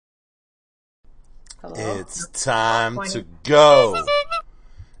Hello? It's time to go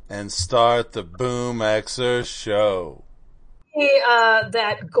and start the Boom Xer show.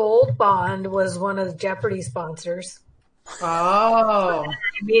 That gold bond was one of the Jeopardy sponsors. Oh. I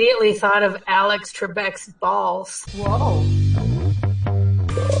immediately thought of Alex Trebek's balls. Whoa.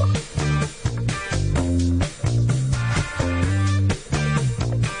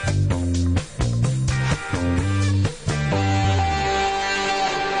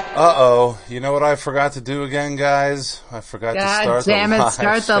 Uh-oh. You know what I forgot to do again, guys? I forgot to start the live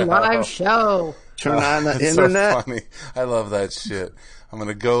start show. the live show. Turn on the It's internet. so funny. I love that shit. I'm going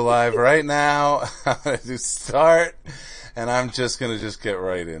to go live right now. I'm going to start, and I'm just going to get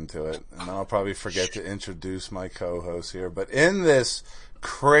right into it. And I'll probably forget to introduce my co-host here. But in this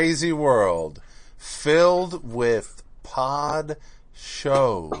crazy world filled with pod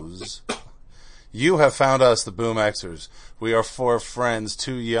shows, you have found us, the Boom Xers. We are four friends,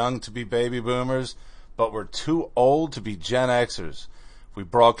 too young to be baby boomers, but we're too old to be Gen Xers. We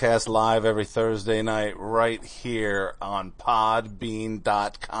broadcast live every Thursday night right here on podbean.com.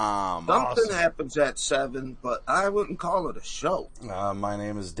 Something happens at 7, but I wouldn't call it a show. My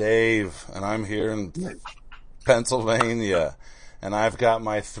name is Dave, and I'm here in Pennsylvania. And I've got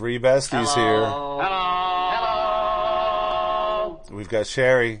my three besties here. Hello. We've got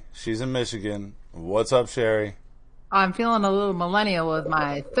Sherry. She's in Michigan. What's up, Sherry? I'm feeling a little millennial with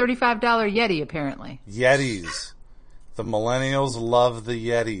my $35 Yeti, apparently. Yetis. The millennials love the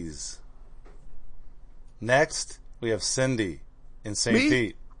Yetis. Next, we have Cindy in St.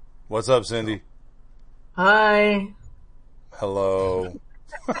 Pete. What's up, Cindy? Hi. Hello.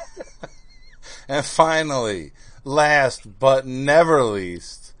 And finally, last but never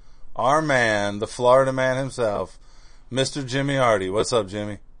least, our man, the Florida man himself, Mr. Jimmy Artie. What's up,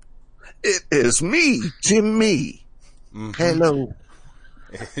 Jimmy? It is me, Jimmy. Mm-hmm. Hello.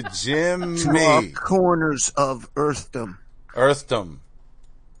 Jimmy. To all corners of Earthdom. Earthdom.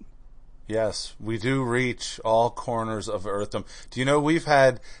 Yes, we do reach all corners of Earthdom. Do you know we've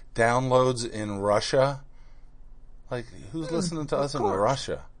had downloads in Russia? Like, who's listening to us in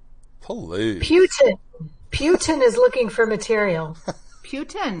Russia? Please. Putin is looking for material.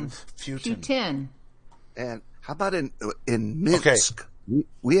 Putin. And how about in Minsk? Okay.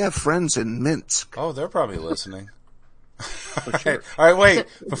 We have friends in Minsk. Oh, they're probably listening. Sure. All right, wait.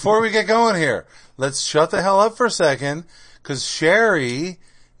 Before we get going here, let's shut the hell up for a second, because Sherry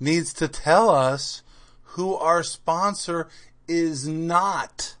needs to tell us who our sponsor is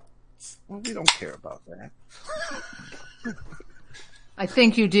not. Well, we don't care about that. I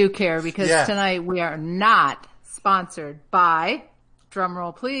think you do care, because tonight we are not sponsored by,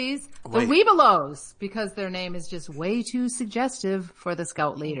 drumroll please, the Webelos, because their name is just way too suggestive for the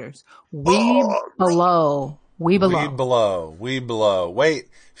Scout leaders. Webelo. Webelo. Wait,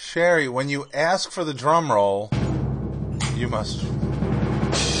 Sherry, when you ask for the drum roll, you must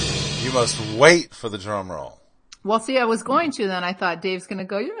wait for the drum roll. Well, see, I was going to, then I thought Dave's going to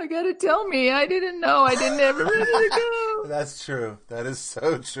go, I got to tell me. I didn't know. I didn't ever ready to go. That's true. That is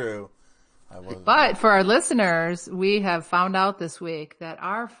so true. But for our listeners, we have found out this week that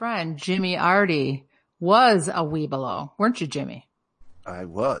our friend Jimmy Artie was a Webelo. Weren't you, Jimmy? I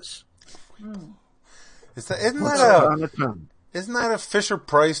was. Isn't that a Fisher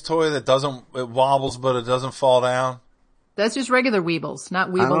Price toy that it wobbles but it doesn't fall down? That's just regular Weebles,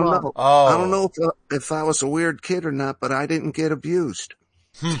 not Webelo. I don't know if I was a weird kid or not, but I didn't get abused.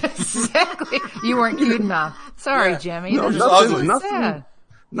 Exactly. You weren't cute enough. Sorry, Jimmy. No,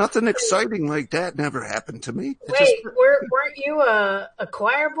 nothing exciting like that never happened to me. Wait, weren't you a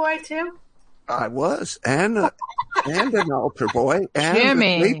choir boy too? I was, and an altar boy. And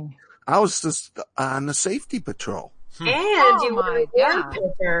Jimmy. I was just on the safety patrol. And you were a worm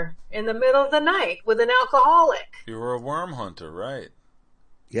picker in the middle of the night with an alcoholic. You were a worm hunter, right?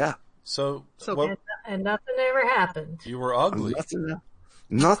 Yeah. So and nothing ever happened. You were ugly.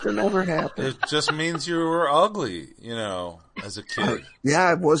 Nothing ever happened. It just means you were ugly, as a kid.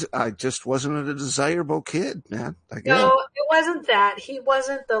 Yeah, I just wasn't a desirable kid, man. No, it wasn't that. He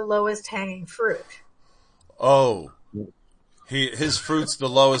wasn't the lowest hanging fruit. Oh. His fruit's the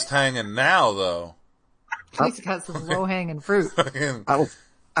lowest hanging now, though. He's got some low hanging fruit.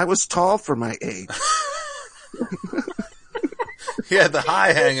 I was tall for my age. He had the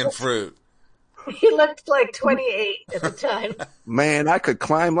high hanging fruit. He looked like 28 at the time. Man, I could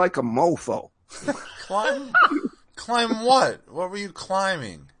climb like a mofo. Climb what? What were you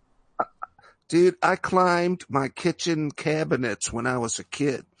climbing? Dude, I climbed my kitchen cabinets when I was a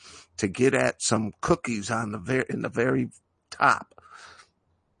kid to get at some cookies in the very top.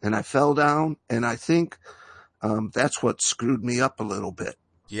 And I fell down, and I think that's what screwed me up a little bit.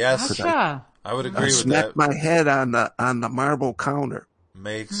 Yes. Gotcha. I would agree with smacked that. my head on the marble counter.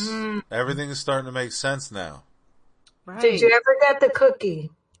 Everything is starting to make sense now. Right. Did you ever get the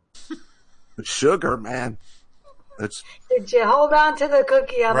cookie? Sugar, man. Did you hold on to the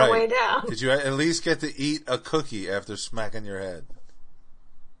cookie on the way down? Did you at least get to eat a cookie after smacking your head?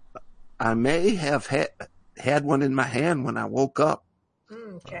 I may have had one in my hand when I woke up.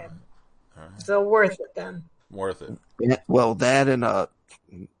 Okay. All right. So worth it then. Worth it. Yeah, well, that and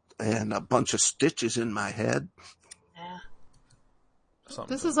a bunch of stitches in my head. Yeah.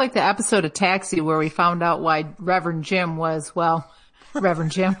 This is like the episode of Taxi where we found out why Reverend Jim was,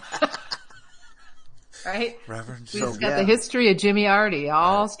 Reverend Jim. Right? Reverend Jim. We've got the history of Jimmy Artie.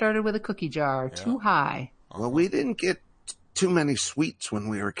 All started with a cookie jar, too high. Well, we didn't get too many sweets when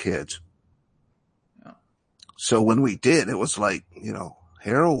we were kids. So when we did, it was like,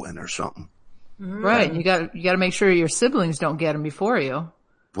 heroin or something. Right. And you got to make sure your siblings don't get them before you.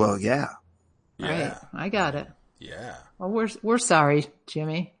 Well, yeah. Right. I got it. Yeah. Well, we're sorry,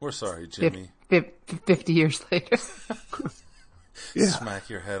 Jimmy. We're sorry, Jimmy. 50 years later. Yeah. Smack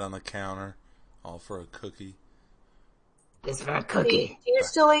your head on the counter, all for a cookie. It's for a cookie. Do you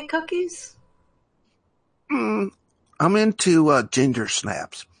still eat cookies? I'm into ginger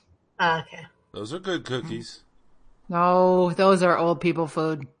snaps. Okay. Those are good cookies. No, those are old people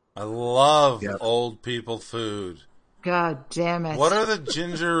food. I love old people food. God damn it. What are the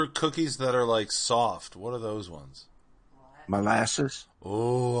ginger cookies that are like soft? What are those ones? Molasses.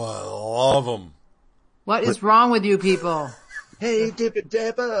 Oh, I love them. What is wrong with you people? Hey, Dipper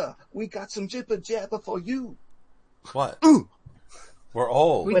Dabber, we got some Jibber Jabber for you. What? Ooh. We're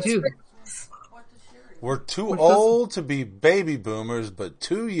old. We do. We're too old to be baby boomers, but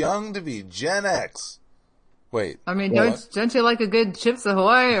too young to be Gen X. Wait. I mean, don't you like a good Chips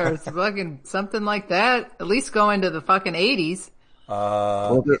Ahoy or fucking something like that? At least go into the fucking 80s.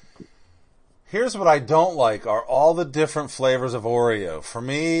 Here's what I don't like are all the different flavors of Oreo. For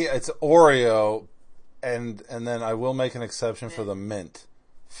me, it's Oreo, and then I will make an exception for the mint.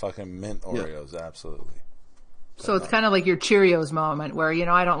 Fucking mint Oreos, absolutely. So it's kind of like your Cheerios moment where,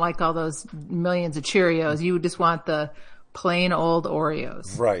 I don't like all those millions of Cheerios. You just want the plain old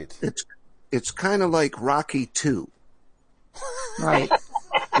Oreos. Right. It's kind of like Rocky 2. Right.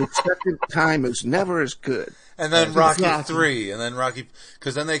 The second time is never as good. And then Rocky 3, and then Rocky,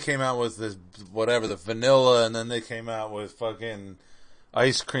 because then they came out with this, the vanilla, and then they came out with fucking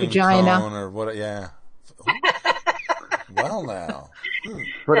ice cream cone or what, Well now. And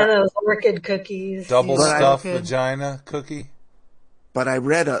those orchid cookies. Double stuffed vagina cookie. But I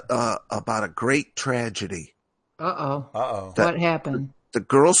read about a great tragedy. Uh-oh. What happened? The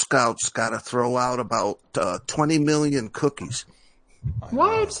Girl Scouts got to throw out about 20 million cookies.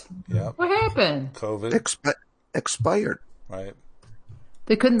 What? Yep. What happened? COVID. Expired. Right.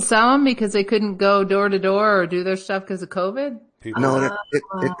 They couldn't sell them because they couldn't go door to door or do their stuff because of COVID? No,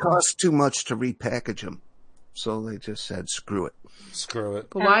 it cost too much to repackage them. So they just said, screw it. Screw it.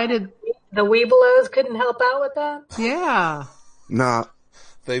 But why did... The Weebelows couldn't help out with that? Yeah. No.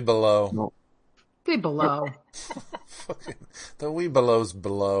 They below. No. They below. The Weebelows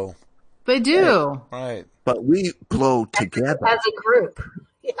below. They do. Right. But we blow together. As a group.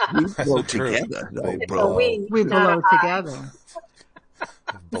 Yeah. We blow together. We blow together.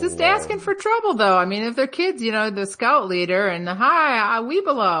 It's just asking for trouble, though. I mean, if they're kids, the scout leader and we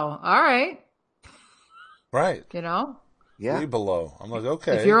below. All right. Right. Yeah. We below. I'm like,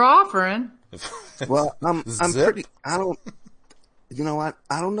 okay. If you're offering. Well, I'm pretty, I don't, you know what?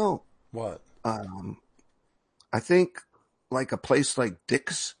 I don't know. What? I think like a place like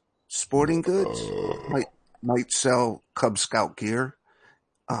Dick's Sporting Goods might sell Cub Scout gear.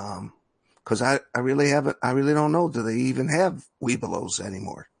 Cause I really don't know. Do they even have Weebelows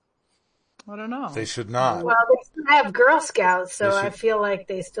anymore? I don't know. They should not. Well, they still have Girl Scouts, so I feel like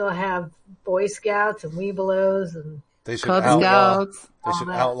they still have Boy Scouts and Weebelows and they should Cub Scouts. They should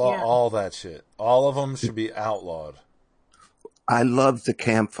outlaw all that shit. All of them should be outlawed. I love the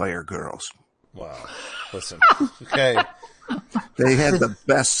Campfire Girls. Wow. Listen. Okay. They had the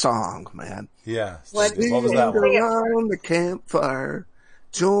best song, man. Yeah. What was that one? Around the campfire.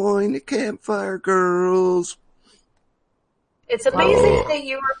 Join the Campfire Girls. It's amazing that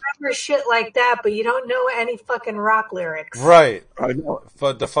you remember shit like that, but you don't know any fucking rock lyrics. Right. I know.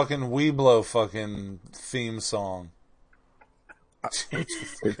 But the fucking Weeblo fucking theme song.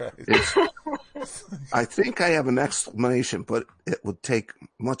 I think I have an explanation, but it would take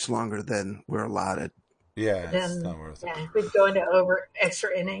much longer than we're allotted. Yeah, it's not worth it. Yeah, we'd go into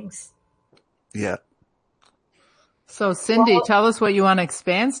extra innings. Yeah. So Cindy, tell us what you want to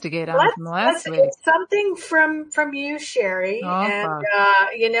expand on from last week. It's something from you, Sherry. And,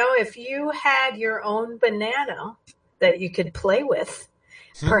 if you had your own banana that you could play with,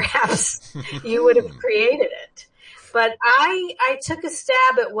 perhaps you would have created it. But I took a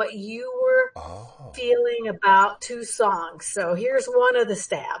stab at what you were feeling about two songs. So here's one of the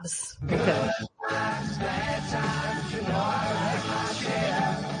stabs. Okay.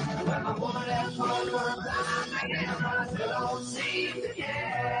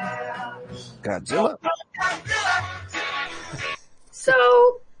 Godzilla.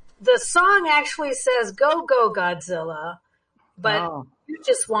 So the song actually says "Go Go Godzilla," but you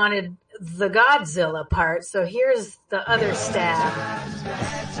just wanted the Godzilla part. So here's the other stab.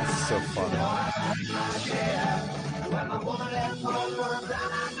 That's so funny.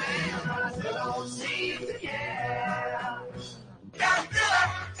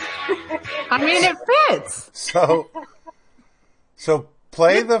 I mean, it fits. So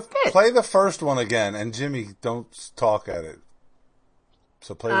play the first one again, and Jimmy, don't talk at it.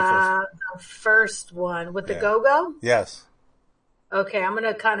 So play the first one with the go-go? Yes. Okay, I'm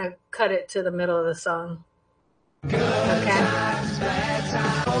gonna kind of cut it to the middle of the song. Okay.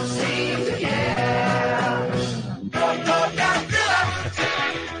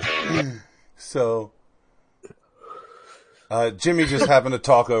 So Jimmy just happened to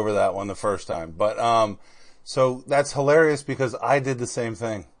talk over that one the first time, but so that's hilarious because I did the same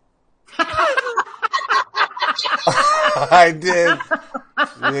thing. I did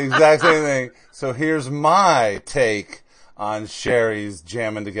the exact same thing. So here's my take on Sherry's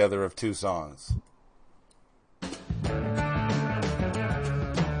jamming together of two songs.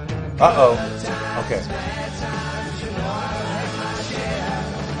 Okay.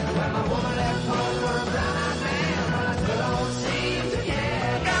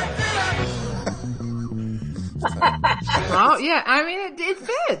 Well, yeah, I mean, it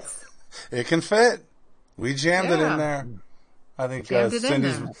fits. It can fit. We jammed it in there. I think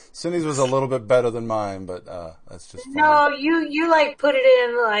Cindy's was a little bit better than mine, but that's just funny. No, you like put it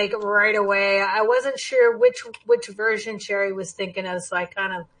in like right away. I wasn't sure which version Sherry was thinking of, so I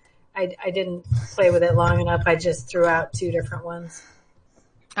didn't play with it long enough. I just threw out two different ones.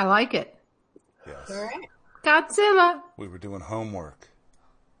 I like it. Yes. All right. Godzilla. We were doing homework.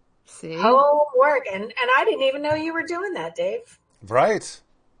 See? Homework, and I didn't even know you were doing that, Dave. Right.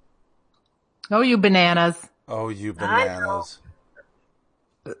 Oh, you bananas. Oh, you bananas.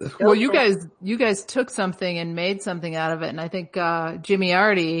 Well, you guys took something and made something out of it, and I think Jimmy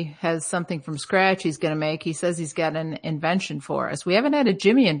Artie has something from scratch he's going to make. He says he's got an invention for us. We haven't had a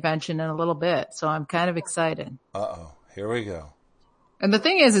Jimmy invention in a little bit, so I'm kind of excited. Uh-oh. Here we go. And the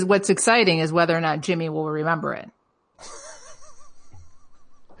thing is what's exciting is whether or not Jimmy will remember it.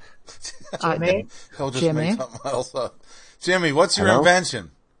 Jimmy? He'll just make something else up. Jimmy, what's your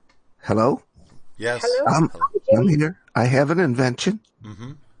invention? Hello? Yes. Hello? I'm here. I have an invention.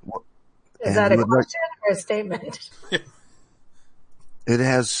 Mm-hmm. Is that a question or a statement? It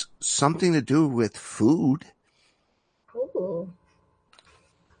has something to do with food. Ooh.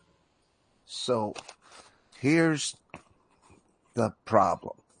 So here's the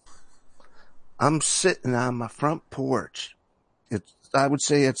problem. I'm sitting on my front porch. I would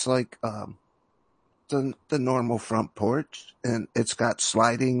say it's like the normal front porch, and it's got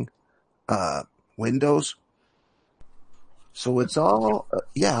sliding windows. So it's all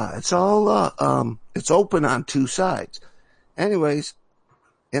it's open on two sides. Anyways,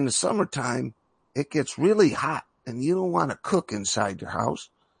 in the summertime, it gets really hot, and you don't want to cook inside your house.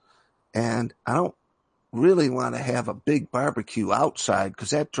 And I don't really want to have a big barbecue outside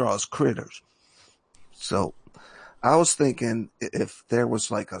because that draws critters. So I was thinking if there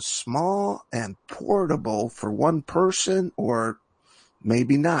was like a small and portable for one person, or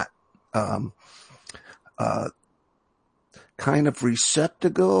maybe not, kind of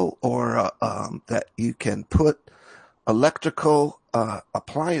receptacle, or that you can put electrical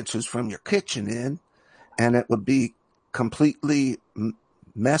appliances from your kitchen in, and it would be completely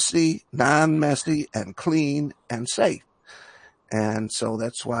messy, non-messy, and clean and safe. And so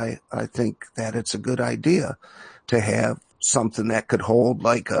that's why I think that it's a good idea to have something that could hold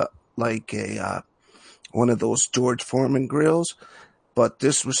like a one of those George Foreman grills, but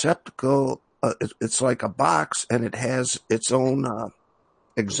this receptacle, it's like a box, and it has its own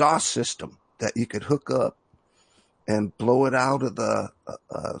exhaust system that you could hook up and blow it out of the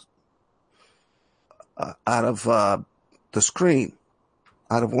screen,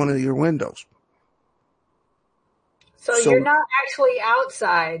 out of one of your windows. So you're not actually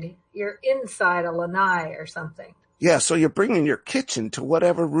outside; you're inside a lanai or something. Yeah, so you're bringing your kitchen to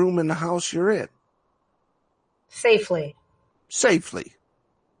whatever room in the house you're in. Safely.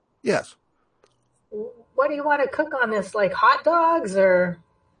 Yes. What do you want to cook on this? Like hot dogs or?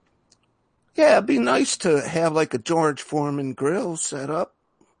 Yeah, it'd be nice to have like a George Foreman grill set up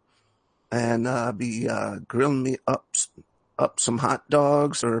and be grilling me up some hot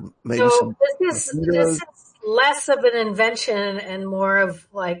dogs or maybe some. This is less of an invention and more of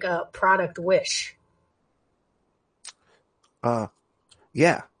like a product wish.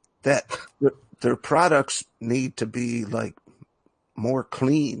 Yeah, that their products need to be like more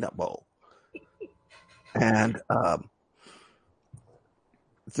cleanable, and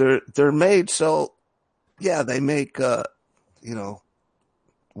they're made so. Yeah, they make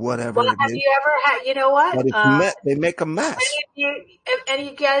whatever. Well, have you ever had? You know what? But they make a mess. Any of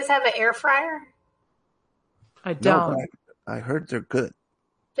you guys have an air fryer? I don't. No, I heard they're good.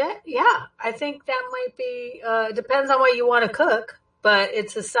 Yeah, I think that might be. Depends on what you want to cook, but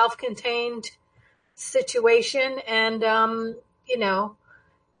it's a self-contained situation, and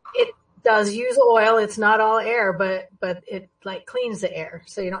it does use oil. It's not all air, but it like cleans the air,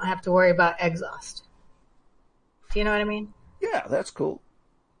 so you don't have to worry about exhaust. Do you know what I mean? Yeah, that's cool.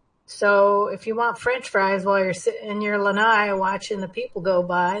 So if you want French fries while you're sitting in your lanai watching the people go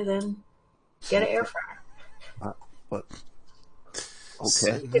by, then get an air fryer. But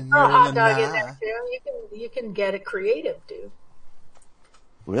okay, you can throw a hot dog in there too. You can get it creative, dude.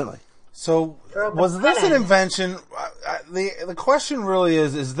 Really? So was this an invention? The question really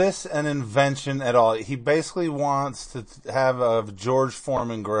is this an invention at all? He basically wants to have a George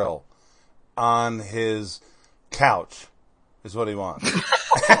Foreman grill on his couch, is what he wants.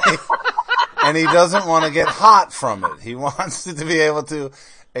 And he doesn't want to get hot from it. He wants it to be able to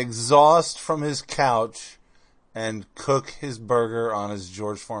exhaust from his couch and cook his burger on his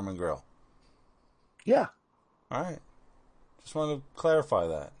George Foreman grill. Yeah. All right. Just want to clarify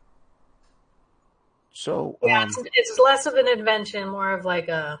that. So yeah, it's less of an invention, more of like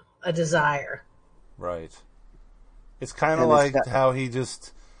a desire. Right. It's kind of like how he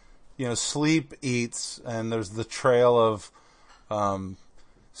just, sleep eats, and there's the trail of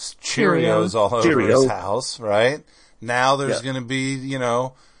Cheerios all over his house, right? Now there's going to be,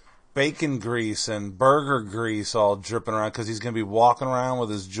 bacon grease and burger grease all dripping around because he's going to be walking around with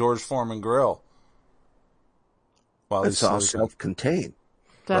his George Foreman grill. While it's all self-contained.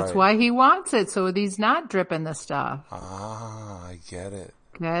 That's why he wants it, so he's not dripping the stuff. Ah, I get it.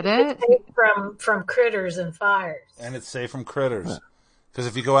 Get it? It's safe from critters and fires. And it's safe from critters. Because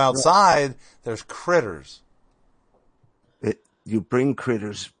if you go outside, there's critters. You bring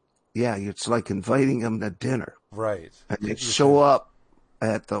critters. Yeah, it's like inviting them to dinner. Right. And they show up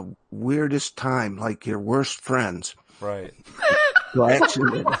at the weirdest time, like your worst friends. Right. So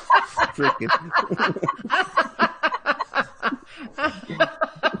actually, freaking...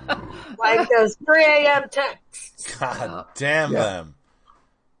 Like those 3 a.m. texts. God damn them.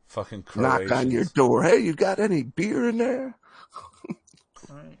 Fucking Croatians. Knock on your door. Hey, you got any beer in there?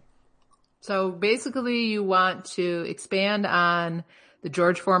 Right. So basically you want to expand on the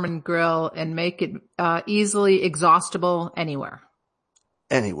George Foreman grill and make it easily exhaustible anywhere.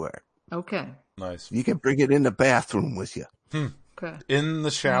 Anywhere. Okay. Nice. You can bring it in the bathroom with you. Okay. In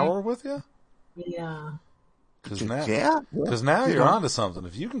the shower with you? Yeah. Because now you're onto something.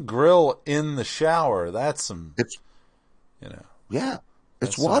 If you can grill in the shower, that's some, Yeah,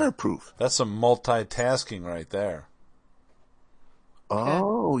 it's waterproof. That's some multitasking right there.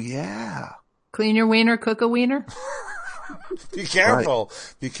 Oh, yeah. Clean your wiener, cook a wiener. Be careful.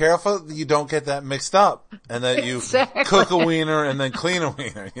 Right. Be careful that you don't get that mixed up and that you cook a wiener and then clean a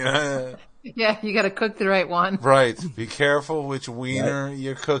wiener. Yeah, you got to cook the right one. Right. Be careful which wiener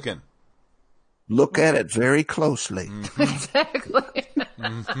you're cooking. Look at it very closely. Mm-hmm. Exactly.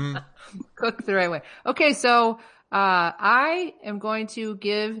 Mm-hmm. Cook the right way. Okay, so I am going to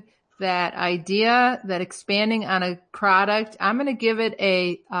give that idea, that expanding on a product, I'm going to give it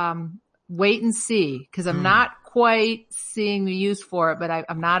a wait and see, because I'm not quite seeing the use for it, but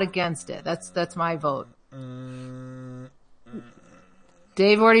I'm not against it. That's my vote.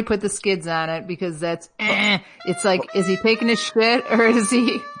 Dave already put the skids on it because that's, it's like, is he taking a shit or is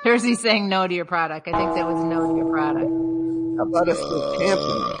he saying no to your product? I think that was no to your product. How about if you're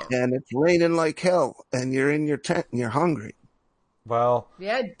camping and it's raining like hell and you're in your tent and you're hungry? Well,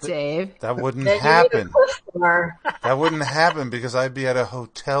 yeah, Dave. That wouldn't happen. That wouldn't happen because I'd be at a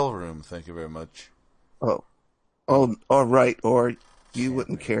hotel room. Thank you very much. Oh, all right. Or you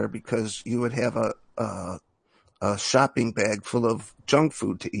wouldn't care because you would have a shopping bag full of junk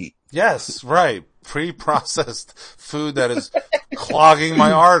food to eat. Yes, right. Pre-processed food that is clogging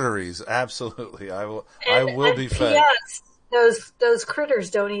my arteries. Absolutely. I will be fed. those critters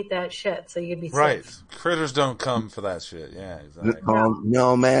don't eat that shit, so you'd be safe. Right. Critters don't come for that shit. Yeah, exactly.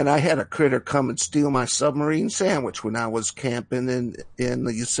 No, man. I had a critter come and steal my submarine sandwich when I was camping in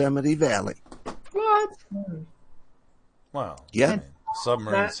the Yosemite Valley. What? Wow. Yeah.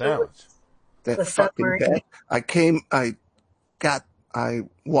 Submarine sandwich. That fucking bad. I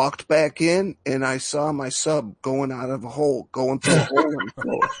walked back in and I saw my sub going through a hole in the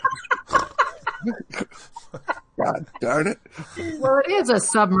floor. God darn it. Well, it is a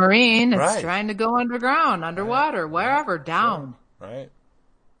submarine. It's trying to go underwater, wherever, down. Right.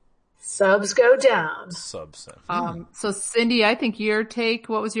 Subs go down. So Cindy, I think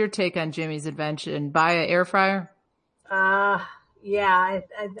what was your take on Jimmy's invention? Buy an air fryer? Yeah,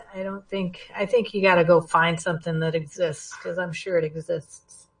 I think you got to go find something that exists, because I'm sure it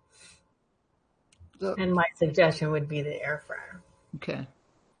exists. And my suggestion would be the air fryer. Okay.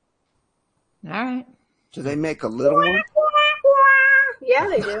 All right. Do they make a little one? Yeah,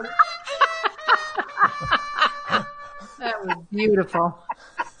 they do. That was beautiful.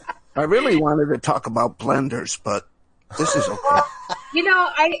 I really wanted to talk about blenders, but this is okay. You know,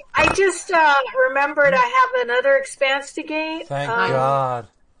 I just remembered I have another Expanstigate. Thank God.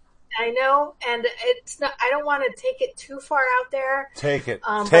 I know, and it's not. I don't want to take it too far out there. Take it.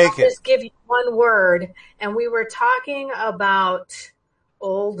 I'll just give you one word. And we were talking about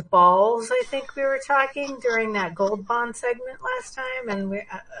old balls. I think we were talking during that Gold Bond segment last time, and we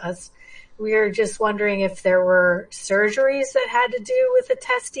were just wondering if there were surgeries that had to do with the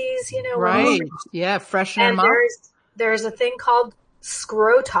testes. You know, right? Yeah, freshen them up. There's a thing called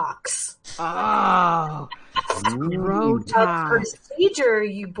Scrotox. Oh, Scrotox. A procedure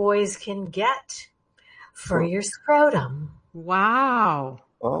you boys can get for your scrotum. Wow.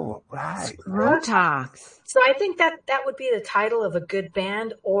 Oh, right. Scrotox. So I think that would be the title of a good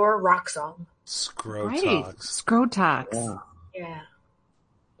band or rock song. Scrotox. Right. Scrotox. Yeah.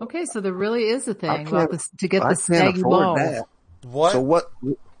 Okay, so there really is a thing to get the snaggy snaggy balls. That. What? So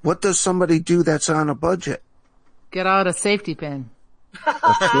what does somebody do that's on a budget? Get out a safety pin.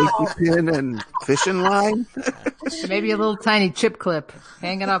 A safety pin and fishing line? Maybe a little tiny chip clip.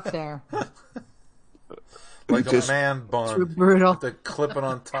 Hang it up there. Like a man bun. Too brutal. To clip it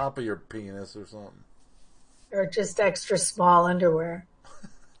on top of your penis or something. Or just extra small underwear.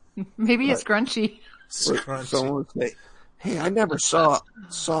 Maybe a scrunchie. Someone would say, hey, I never saw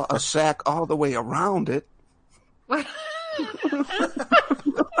a sack all the way around it. What?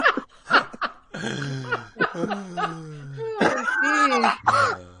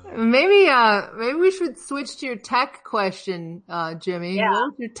 Maybe we should switch to your tech question, Jimmy. Yeah.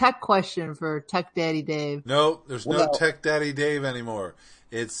 What was your tech question for Tech Daddy Dave? No, there's no Tech Daddy Dave anymore.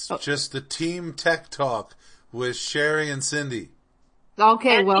 It's just the Team Tech Talk with Sherry and Cindy.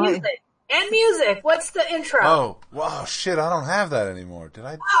 Okay, and music. What's the intro? Oh, wow, shit, I don't have that anymore. Did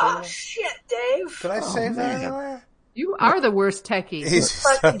I? Oh, shit, Dave. Did I save that anywhere? You are the worst techie.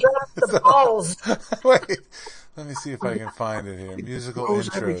 Fucking drop the balls. Wait, let me see if I can find it here. Musical Close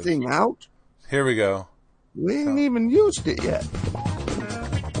intro. everything out. Here we go. We ain't even used it yet.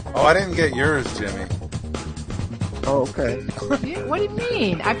 Oh, I didn't get yours, Jimmy. Oh, okay. What do you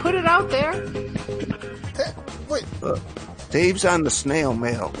mean? I put it out there. Wait. Dave's on the snail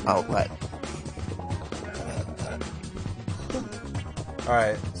mail outlet. All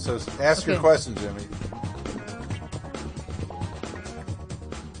right, so ask your question, Jimmy.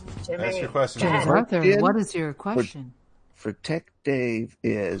 Ask your question. Arthur, what is your question? For Tech Dave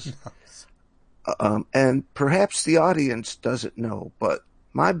is, and perhaps the audience doesn't know, but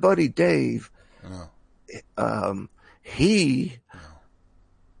my buddy Dave, he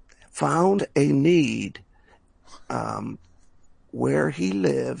found a need where he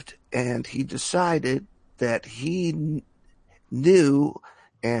lived, and he decided that he knew,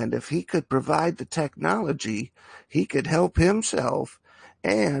 and if he could provide the technology, he could help himself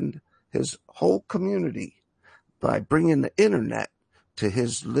and his whole community by bringing the internet to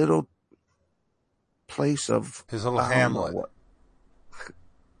his little place of his little hamlet.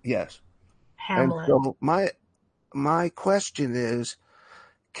 Yes. Hamlet. And so my question is,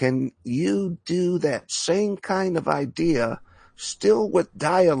 can you do that same kind of idea still with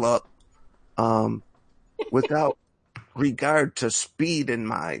dial-up without regard to speed in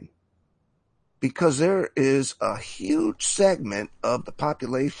mind? Because there is a huge segment of the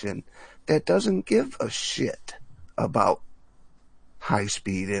population that doesn't give a shit about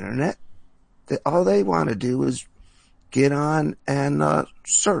high-speed internet. All they want to do is get on and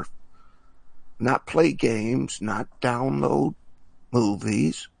surf. Not play games, not download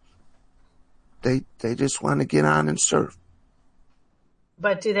movies. They just want to get on and surf.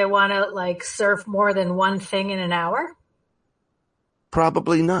 But do they want to surf more than one thing in an hour?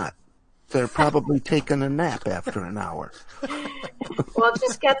 Probably not. They're probably taking a nap after an hour. Well,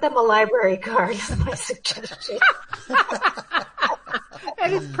 just get them a library card is my suggestion.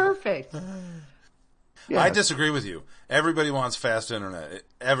 That is perfect. Yeah. I disagree with you. Everybody wants fast internet.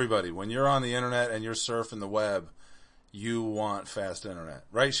 Everybody. When you're on the internet and you're surfing the web, you want fast internet.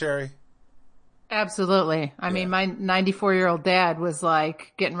 Right, Sherry? Absolutely. I mean, my 94-year-old dad was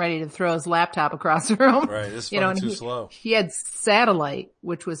like getting ready to throw his laptop across the room. Right. It's too slow. He had satellite,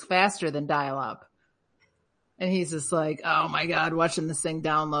 which was faster than dial-up. And he's just like, oh my God, watching this thing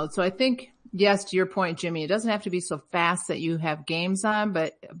download. So I think, yes, to your point, Jimmy, it doesn't have to be so fast that you have games on,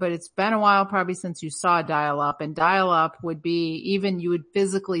 but it's been a while probably since you saw dial-up, and dial-up would be even you would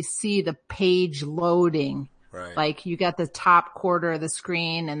physically see the page loading. Right. Like you got the top quarter of the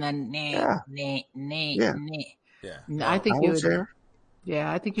screen and then Yeah. I think you would. There. Yeah,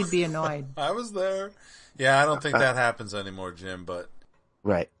 I think you'd be annoyed. I was there. Yeah, I don't think that happens anymore, Jim, but.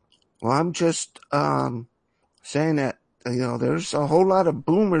 Right. Well, I'm just, saying that, there's a whole lot of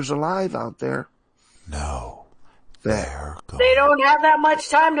boomers alive out there. No. They don't have that much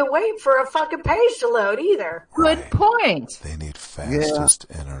time to wait for a fucking page to load either. Good point. They need fastest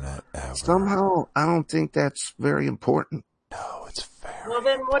internet ever. Somehow, I don't think that's very important. No, it's very Well,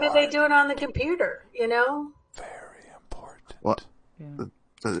 then what are they doing on the computer, Very important. Well,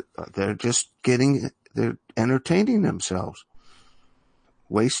 they're just they're entertaining themselves.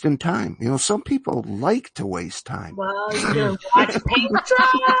 Wasting time. Some people like to waste time. Well, you can watch paint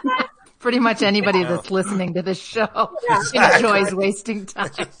dry. Pretty much anybody that's listening to this show enjoys wasting time.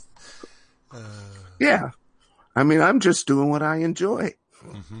 Yeah. I mean, I'm just doing what I enjoy.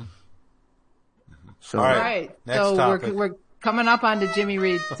 Mm-hmm. So, all right. Next so topic. we're coming up onto Jimmy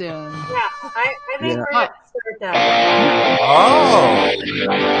Reed soon. Yeah, I think we're going to start that. Oh.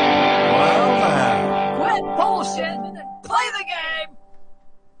 Well, Quit bullshitting and play the game.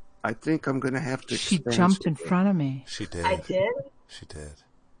 I think I'm going to have to. She jumped in front of me. She did. I did? She did.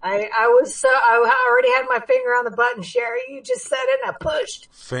 I already had my finger on the button, Sherry. You just said it and I pushed.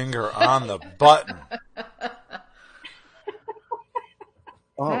 Finger on the button.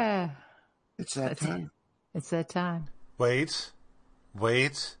 It's that time. It's that time. Wait.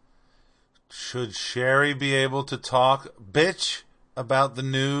 Should Sherry be able to talk, bitch, about the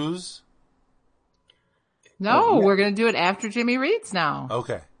news? No, we're going to do it after Jimmy reads now.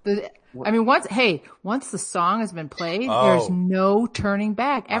 Okay. Once the song has been played, there's no turning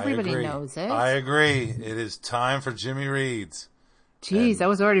back. Everybody knows it. I agree. It is time for Jimmy Reads. Jeez, I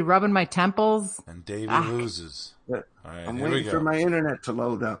was already rubbing my temples. And Davey loses. All right, I'm waiting for my internet to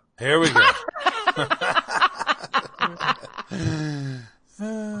load up. Here we go.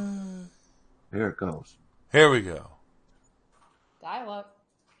 Here it goes. Here we go. Dial up.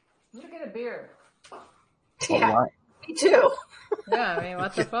 I'm going to get a beer. Yeah, me too. Yeah, I mean,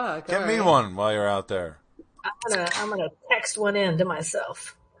 what the fuck? Get me one while you're out there. I'm gonna text one in to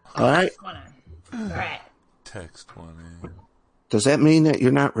myself. All right. All right. Text one in. Does that mean that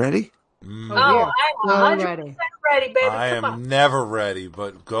you're not ready? I'm 100% ready, baby. I am never ready,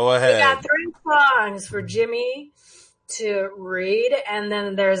 but go ahead. We got 3 songs for Jimmy to read, and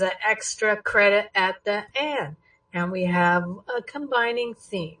then there's an extra credit at the end. And we have a combining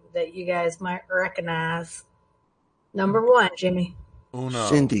theme that you guys might recognize. Number 1, Jimmy. Uno.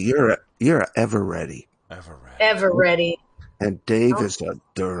 Cindy, you're ever ready. Ever ready. Ever ready. And Dave is a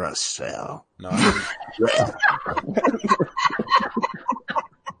Duracell. No.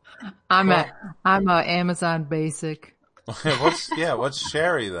 I'm a Amazon Basic. What's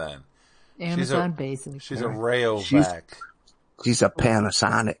Sherry then? Amazon Basic. She's a Rayovac. She's a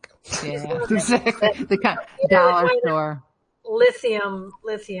Panasonic. Yeah, exactly. The dollar store. Lithium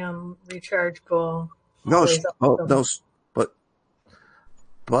rechargeable.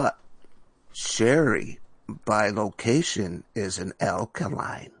 But Sherry, by location, is an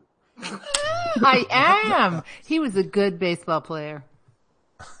alkaline. I am. He was a good baseball player.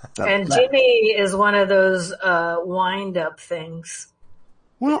 And Jimmy is one of those wind up things.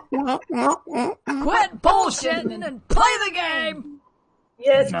 Quit bullshitting and play the game.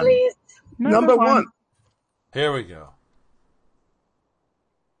 Yes, please. Number 1. Here we go.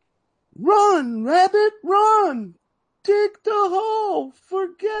 Run, rabbit, run. Dig the hole.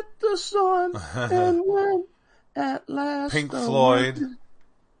 Forget the sun. And when at last. Pink Floyd.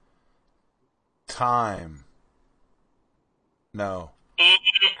 Time. No.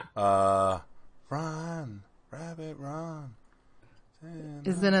 Run, rabbit, run.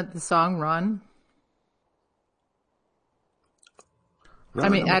 Isn't it the song Run? I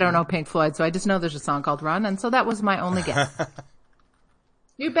mean, I don't know Pink Floyd, so I just know there's a song called Run, and so that was my only guess.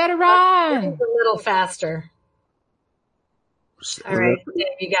 You better run! A little faster. All right, Dave,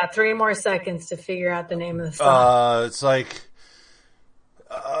 you got 3 more seconds to figure out the name of the song. It's like,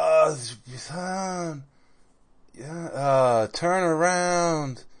 turn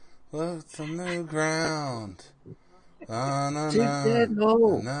around, look for new ground.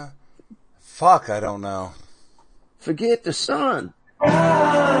 Fuck, I don't know. Forget the sun.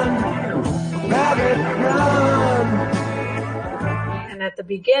 Run, rabbit, run. And at the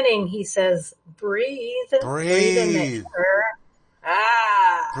beginning, he says, breathe in the air.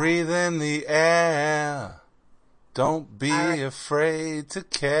 Breathe in the air. Don't be afraid to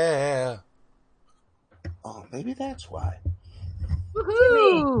care. Oh, maybe that's why.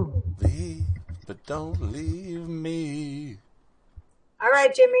 Woohoo! Leave, but don't leave me. All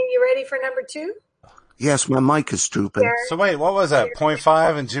right, Jimmy, you ready for number 2? Yes, my mic is drooping. So wait, what was that?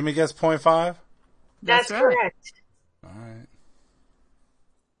 0.5 and Jimmy gets 0.5? That's correct. All right.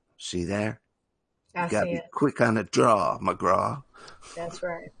 See there? I You got to see be it. quick on the draw, McGraw. That's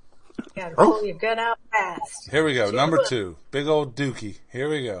right. You got to pull your gun out fast. Here we go. Number 2. Big old dookie. Here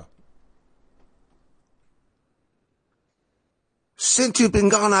we go. Since you've been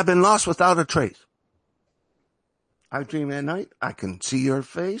gone, I've been lost without a trace. I dream at night, I can see your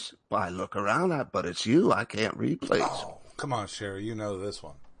face. I look around, but it's you I can't replace. Oh, come on, Sherry. You know this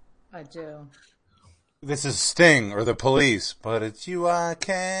one. I do. This is Sting or the Police, but it's you I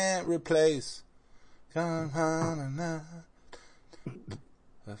can't replace. I'm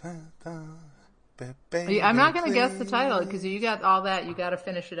not going to guess the title because you got all that. You got to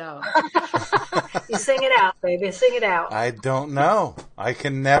finish it out. You sing it out, baby. Sing it out. I don't know. I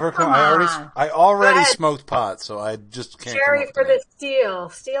can never come. on. I already smoked pot, so I just can't. Sherry for the steal.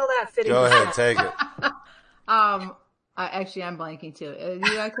 Steal that 50%. Go ahead, take it. I'm blanking too.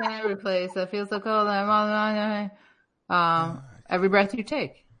 You I can't replace. That feels so cold. Every breath you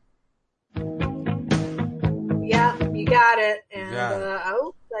take. Yeah, you got it. And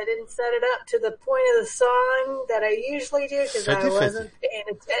I didn't set it up to the point of the song that I usually do because I wasn't paying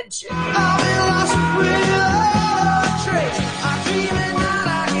attention. All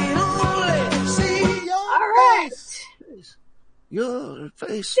right. Your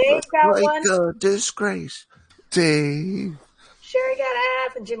face Dave looks got like one. a disgrace. Dave. Sherry got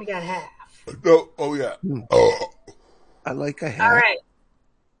half and Jimmy got half. No. Oh, yeah. Oh. I like a hat. All right.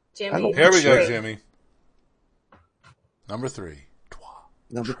 Jimmy. Here we go, Jimmy. Number 3.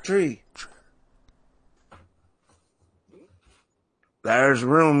 Number 3. There's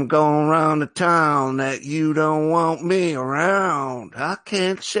room going around the town that you don't want me around. I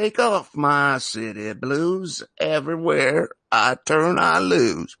can't shake off my city blues. Everywhere I turn, I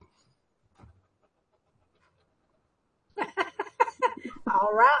lose.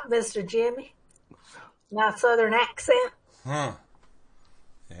 All right, Mr. Jimmy. Not Southern accent. Huh.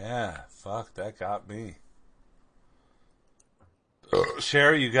 Yeah, fuck, that got me.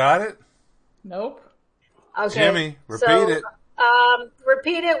 Sherry, you got it? Nope. Okay. Jimmy, repeat it.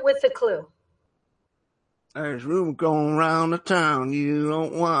 Repeat it with the clue. There's room going around the town. You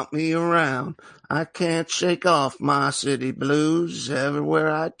don't want me around. I can't shake off my city blues.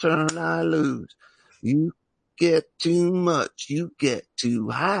 Everywhere I turn, I lose. You get too much. You get too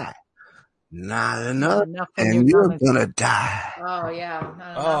high. Not enough, and you're gonna die. Oh, yeah.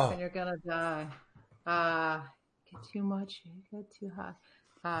 Not enough, and you're gonna die. Get too much, you get too high.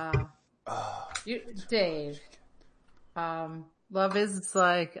 Dave. Love is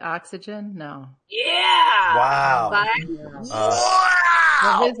like oxygen? No. Yeah. Wow.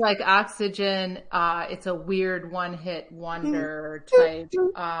 Love is like oxygen. It's a weird one-hit wonder type.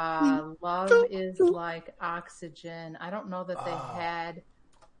 Love is like oxygen. I don't know that they had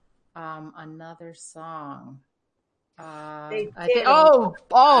another song.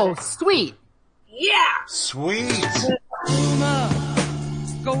 Sweet. Yeah. Sweet.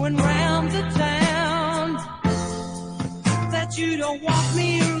 Going round the town that you don't want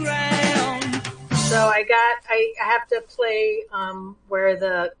me around. So I have to play where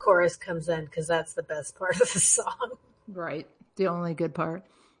the chorus comes in because that's the best part of the song. Right. The only good part.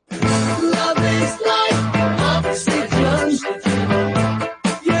 Love is like oxygen.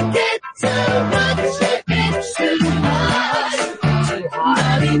 You get too much, you get too high.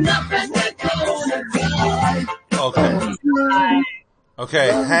 Not enough and we're gonna die. Okay,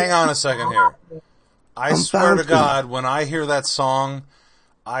 hang on a second here. I swear to God, when I hear that song,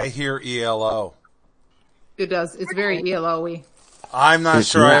 I hear ELO. It does. It's very ELO-y. I'm not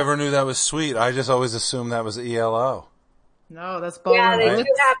sure I ever knew that was Sweet. I just always assumed that was ELO. No, that's Ballroom. Yeah,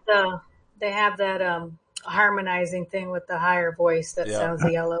 they have that harmonizing thing with the higher voice that sounds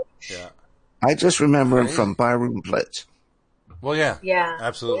ELO. Yeah. I just remember him from Ballroom Blitz. Well, yeah. Yeah.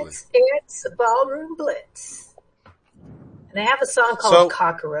 Absolutely. It's Ballroom Blitz. And they have a song called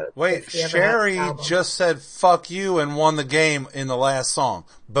Cockroach. Wait, Sherry just said "fuck you" and won the game in the last song.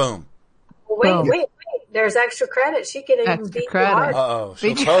 Boom. Well, wait. There's extra credit. She could even beat you hard. Uh-oh.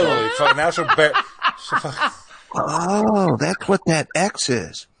 She'll totally fuck. Now she'll Oh, that's what that X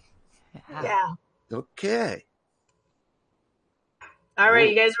is. Yeah. Okay. All right,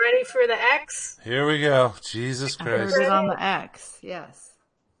 you guys ready for the X? Here we go. Jesus Christ. Put it on the X. Yes.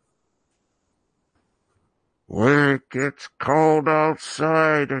 When it gets cold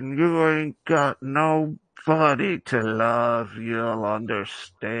outside and you ain't got nobody to love, you'll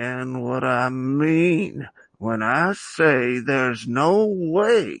understand what I mean when I say there's no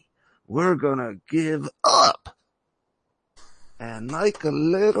way we're gonna give up. And like a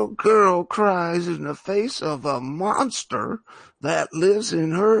little girl cries in the face of a monster that lives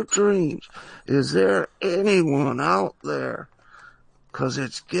in her dreams, is there anyone out there? 'Cause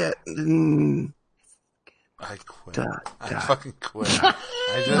it's getting... I quit. I fucking quit. I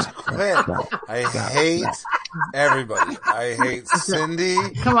just quit. I hate everybody. I hate Cindy.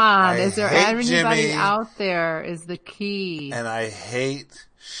 Come on. Is there anybody Jimmy, out there is the key. And I hate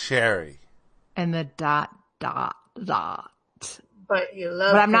Sherry. And the ... But you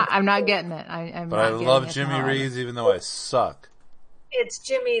love But I'm not getting it. I love Jimmy Reed even though I suck. It's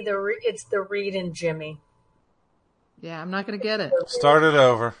Jimmy, it's the Reed and Jimmy. Yeah, I'm not going to get it. Start it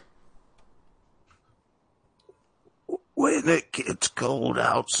over. When it gets cold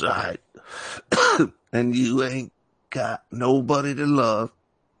outside and you ain't got nobody to love,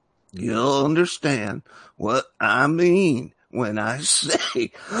 you'll understand what I mean when I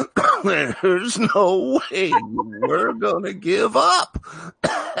say there's no way we're gonna give up.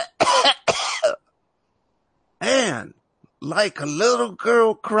 And like a little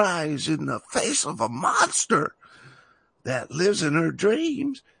girl cries in the face of a monster that lives in her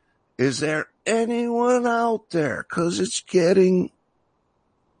dreams, is there anyone out there? 'Cause it's getting,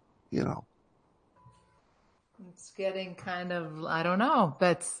 It's getting kind of, I don't know.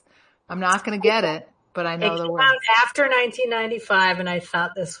 I'm not going to get it, but I know the word. It came out after 1995, and I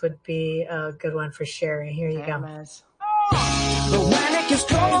thought this would be a good one for Sherry. Here you go.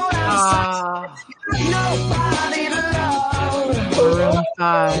 Maroon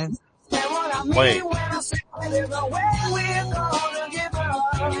 5. Wait.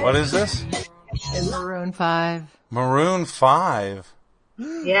 What is this? Maroon 5. Maroon 5?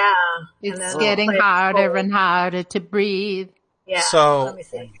 Yeah. It's getting harder and harder to breathe. Yeah. So,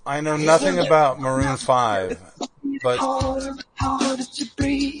 I know nothing about Maroon 5, but...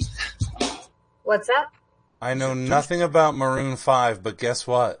 What's that? I know nothing about Maroon 5, but guess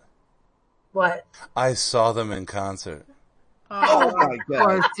what? What? I saw them in concert. Oh my God.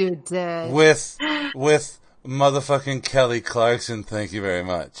 Of course you did. With motherfucking Kelly Clarkson, thank you very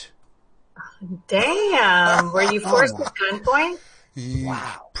much. Damn. Were you forced at gunpoint?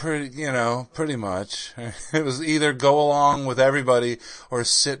 Wow. Pretty much. It was either go along with everybody or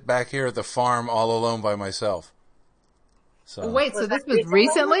sit back here at the farm all alone by myself. So. Wait, so this was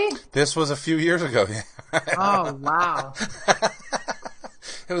recently? This was a few years ago. Oh, wow.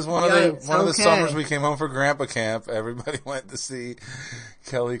 It was one of the summers we came home for Grandpa Camp. Everybody went to see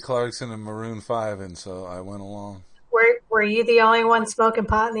Kelly Clarkson and Maroon 5, and so I went along. Were you the only one smoking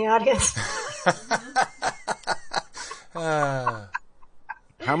pot in the audience?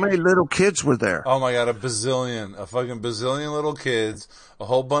 How many little kids were there? Oh my God, a fucking bazillion little kids, a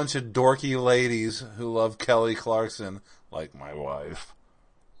whole bunch of dorky ladies who love Kelly Clarkson, like my wife.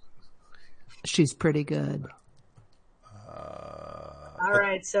 She's pretty good. All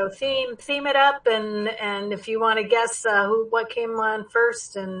right, so theme it up, and if you want to guess what came on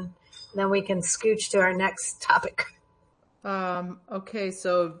first, and then we can scooch to our next topic. Okay,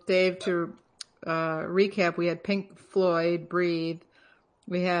 so Dave, to recap, we had Pink Floyd, Breathe.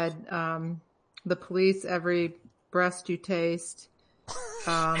 We had The Police, Every Breast You Taste.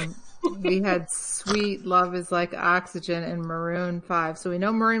 We had Sweet, Love Is Like Oxygen, and Maroon 5. So we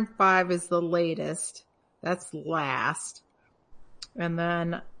know Maroon 5 is the latest. That's last. And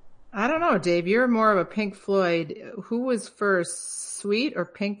then, I don't know, Dave, you're more of a Pink Floyd. Who was first, Sweet or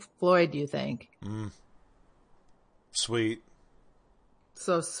Pink Floyd, do you think? Sweet.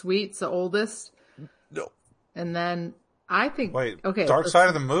 So Sweet's the oldest? No. And then, I think... Wait, okay, Dark Side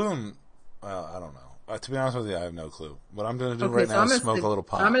of the Moon? Well, I don't know. To be honest with you, I have no clue. What I'm going to do right now is smoke a little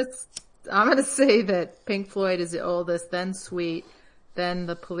pot. I'm going to say that Pink Floyd is the oldest, then Sweet, then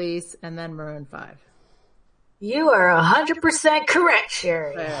The Police, and then Maroon 5. You are 100% correct,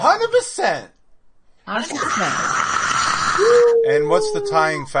 Sherry. 100%. 100%. And what's the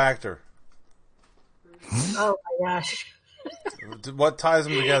tying factor? Oh my gosh. What ties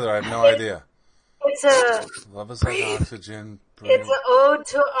them together? I have no idea. It's a Love is like oxygen. It's an ode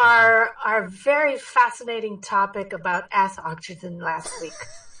to our very fascinating topic about ass oxygen last week.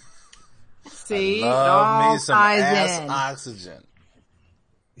 See, love me some ass in. oxygen.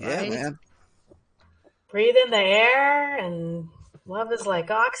 Yeah, right? man. Breathe in the air and love is like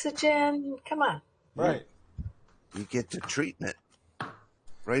oxygen. Come on. Right. You get the treatment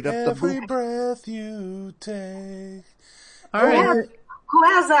right up Every the boot. breath you take. All right. Who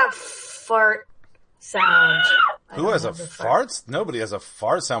has that fart sound? Who has a fart? Nobody has a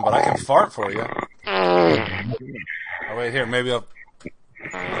fart sound, but I can fart for you. Oh, wait, here, maybe I'll...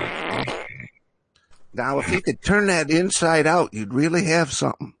 Now, if you could turn that inside out, you'd really have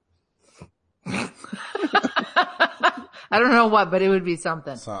something. I don't know what, but it would be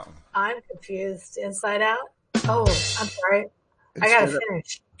something. I'm confused. Inside out? Oh, I'm sorry. I gotta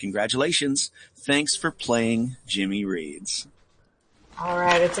finish. Congratulations. Thanks for playing Jimmy Reads. All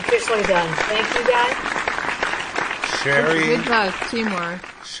right, it's officially done. Thank you, guys. Sherry. Good teamwork.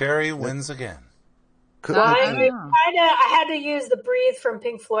 Sherry wins again. Well, I had to use the Breathe from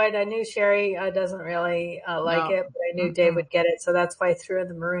Pink Floyd. I knew Sherry doesn't really like it, but I knew Dave would get it, so that's why I threw in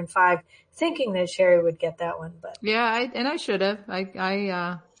the Maroon 5, thinking that Sherry would get that one. But yeah, I should have.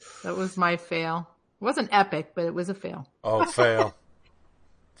 That was my fail. It wasn't epic, but it was a fail. Oh, fail.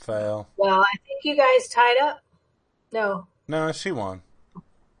 Fail. Well, I think you guys tied up. No, she won.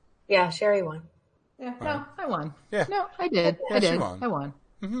 Yeah, Sherry won. Yeah, no, I won. Yeah. No, I did. Yeah, I did. she won. I won.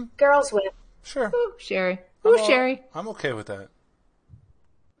 Mm-hmm. Girls win. Sure. Ooh, Sherry. Ooh, Sherry. I'm okay with that.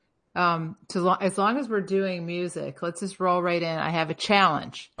 As long as we're doing music, let's just roll right in. I have a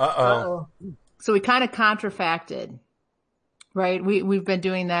challenge. Uh-oh. So we kind of contrafacted, right? We've been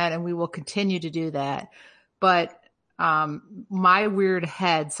doing that and we will continue to do that. But my weird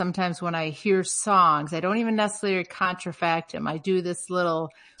head, sometimes when I hear songs, I don't even necessarily contrafact them. I do this little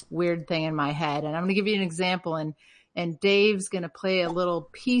weird thing in my head. And I'm going to give you an example. And Dave's going to play a little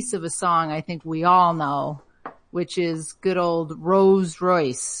piece of a song I think we all know, which is good old Rose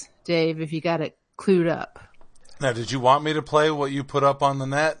Royce. Dave, if you got it clued up. Now, did you want me to play what you put up on the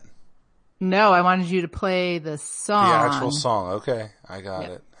net? No, I wanted you to play the song. The actual song. Okay, I got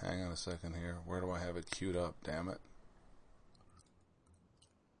it. Hang on a second here. Where do I have it queued up? Damn it.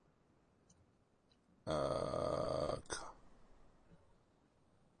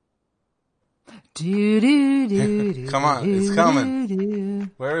 Come on, it's coming.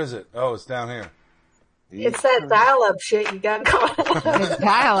 Where is it? Oh, it's down here. It's that dial-up shit you got going on. The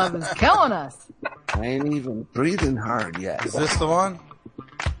dial-up is killing us. I ain't even breathing hard yet. Is this the one?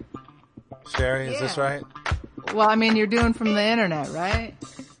 Sherry, is this right? Well, I mean, you're doing from the internet, right?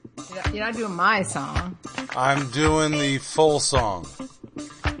 You're not doing my song. I'm doing the full song.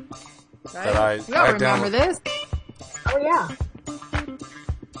 Right? You all remember this? Oh, yeah.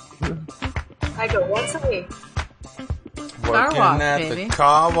 I go once a week. Working wash, at baby. the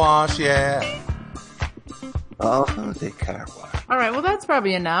car wash, yeah. Oh, the car wash. All right, well, that's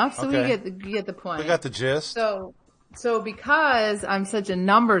probably enough. So Okay. you get the point. We got the gist. So because I'm such a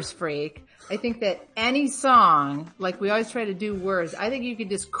numbers freak, I think that any song, like we always try to do words, I think you could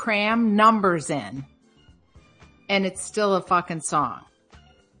just cram numbers in and it's still a fucking song.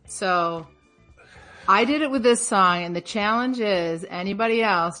 So I did it with this song, and the challenge is anybody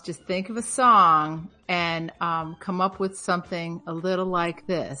else just think of a song and come up with something a little like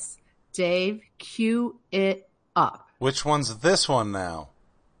this. Dave, cue it up. Which one's this one now?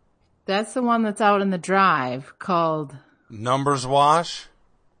 That's the one that's out in the drive called Numbers Wash?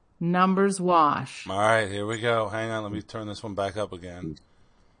 Numbers Wash. All right, here we go. Hang on, let me turn this one back up again.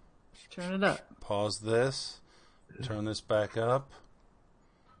 Turn it up. Pause this. Turn this back up.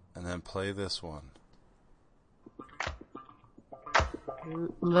 And then play this one. A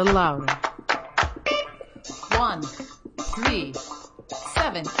little louder. 1, 3,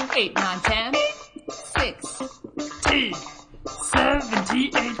 7, 8, 9, 10, 6, T,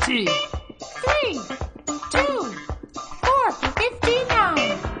 70, 80, 3, 2, 4,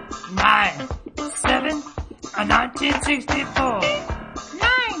 59, 9, 7, 1964,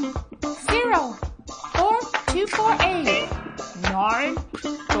 9, 0, 4, 2, 4, 8, 9,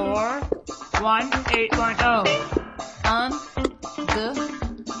 4, 1, 8, 1, 0. 1, 2, 3,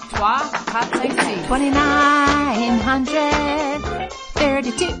 4, 5, 6, 7,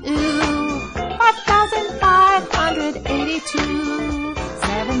 2,932, 5,582,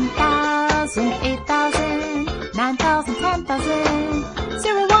 7,000, 8,000, 9,000, 10,000,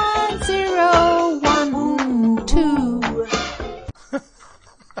 0, 1, 0, 1, 2.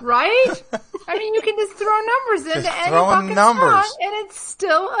 Right? I mean, you can just throw numbers into any fucking song, and it's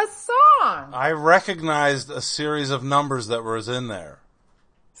still a song. I recognized a series of numbers that was in there.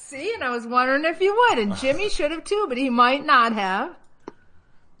 See, and I was wondering if you would, and Jimmy should have too, but he might not have.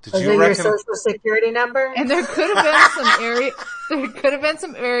 Was it your social security number? And there could have been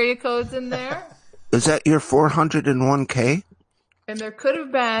some area codes in there. Is that your 401k? And there could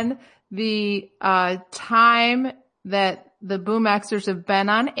have been the time that the Boom Xers have been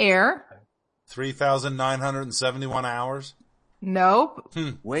on air. 3,971 hours? Nope.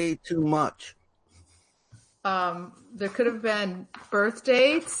 Way too much. There could have been birth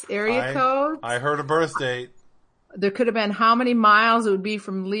dates, area codes. I heard a birth date. There could have been how many miles it would be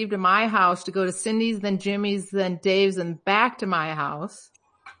from leave to my house to go to Cindy's, then Jimmy's, then Dave's, and back to my house.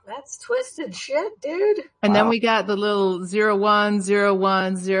 That's twisted shit, dude. And then we got the little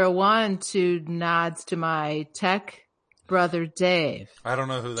 010101 to nods to my tech brother Dave. I don't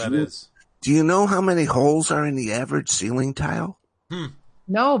know who that is. Do you know how many holes are in the average ceiling tile?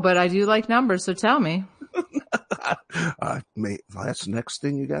 No, but I do like numbers, so tell me. That's the next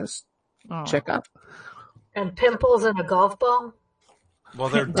thing you guys check out. And pimples in a golf ball? Well,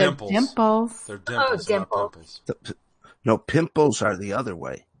 they're dimples. They're dimples, not pimples. No, pimples are the other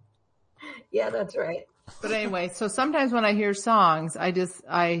way. Yeah, that's right. But anyway, so sometimes when I hear songs, I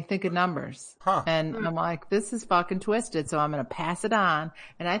think of numbers. And I'm like, this is fucking twisted, so I'm going to pass it on.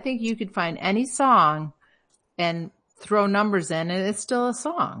 And I think you could find any song and throw numbers in, and it's still a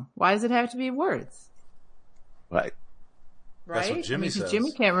song. Why does it have to be words? Right. That's what Jimmy says.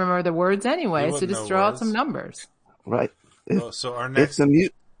 Jimmy can't remember the words anyway, so just throw out some numbers. Right. So our next...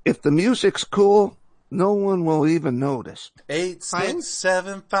 If the music's cool, no one will even notice.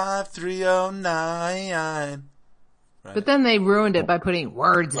 8675309. Right. But then they ruined it by putting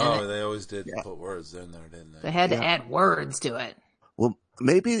words in it. Oh, they always did put words in there, didn't they? They had to add words to it. Well,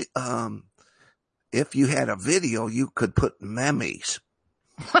 maybe if you had a video, you could put memes.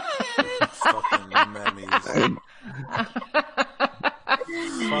 Fucking memes.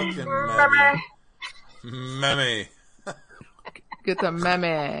 Fucking meme. Meme. Get the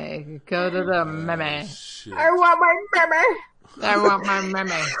meme. Go to the meme. Shit. I want my meme. I want my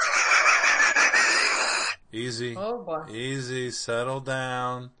meme. Easy. Oh boy. Easy. Settle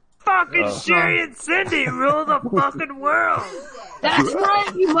down. Fucking Sherry and Cindy rule the fucking world. That's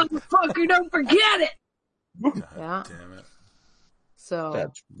right, you motherfucker. Don't forget it. God Yeah. damn it. So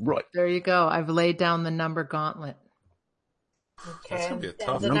That's right. there you go. I've laid down the number gauntlet. Okay. That's gonna be a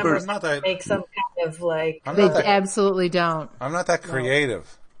tough the number. numbers I'm not that. make some kind of like. I'm They not that, absolutely don't. I'm not that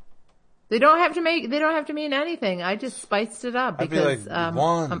creative. They don't have to mean anything. I just spiced it up I'd be because like,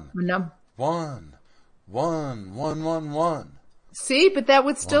 one. See, but that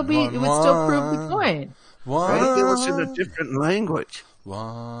would still prove the point. One. Right? It was in a different language.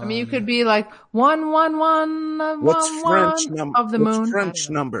 One. I mean, you could be like 111 What's French of the moon. What's French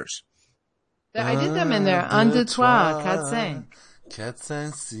numbers? I did them in there. Un, deux, trois, quatre, cinq. 4,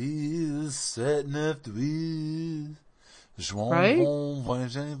 5, 6, 7, 9, 8. Right?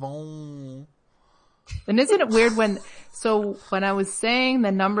 And isn't it weird when I was saying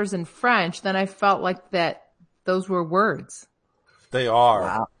the numbers in French, then I felt like those were words. They are.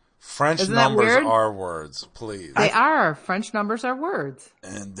 Wow. French Isn't that numbers weird? are words, please. They are. French numbers are words.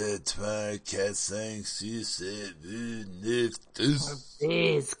 And 2, 4, 5, 6, 7, 8, 9, 10.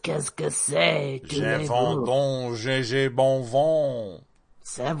 Qu'est-ce que c'est? J'ai bon don, j'ai bon vent.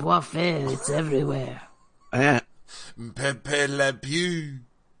 Savoir-faire, it's everywhere. Pepe la pew.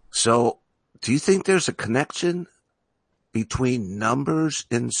 So, do you think there's a connection between numbers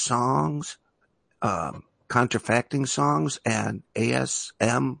in songs, contrafacting songs, and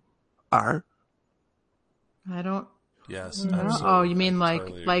ASMR? I don't. Yes. Oh, you mean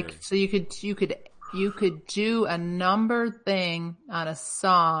Totally like agree. so you could do a number thing on a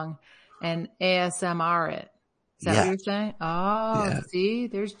song and ASMR it. Is that what you're saying? Oh, see,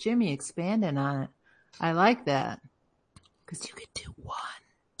 there's Jimmy expanding on it. I like that. Because you could do 1,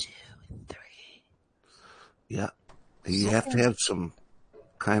 2, 3. Yeah. You have to have some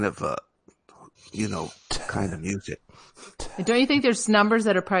kind of, kind of music. And don't you think there's numbers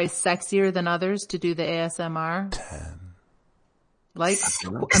that are probably sexier than others to do the ASMR? 10. Like,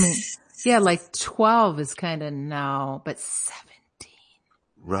 I mean, yeah, like 12 is kind of no, but 17.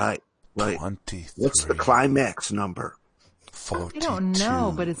 Right. 23. What's the climax number? 42. I don't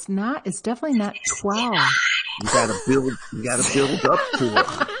know, but it's definitely not 12. You gotta build up to it.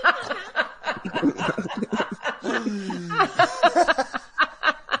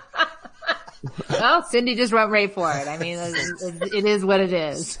 Well, Cindy just went right for it. I mean, it is what it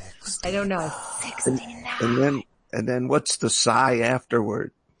is. 60. I don't know. 69. And then what's the sigh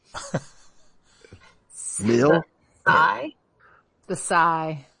afterward? Mill? Sigh? The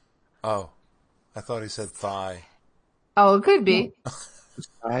sigh. Oh, I thought he said thigh. Oh, it could be.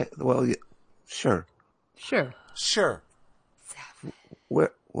 Sure. Sure.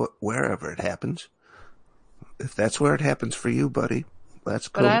 Wherever it happens. If that's where it happens for you, buddy, that's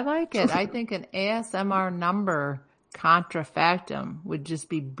cool. But I like it. I think an ASMR number contrafactum would just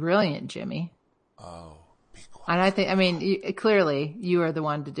be brilliant, Jimmy. Oh, be quiet. And I mean, clearly you are the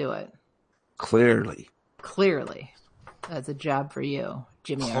one to do it. Clearly. That's a job for you,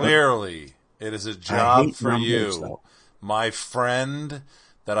 Jimmy. Clearly, it is a job for you. My friend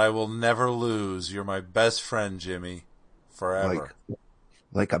that I will never lose. You're my best friend, Jimmy. Forever.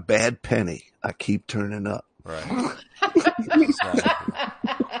 Like a bad penny. I keep turning up. Right. Exactly.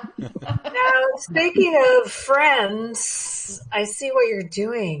 Now, speaking of friends, I see what you're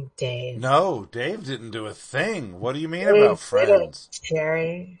doing, Dave. No, Dave didn't do a thing. What do you mean about friends?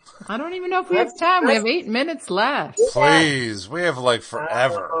 Jerry. I don't even know if we have time. We have 8 minutes left. Please, we have like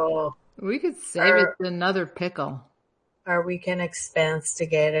forever. Oh, We could save it to another pickle. or we can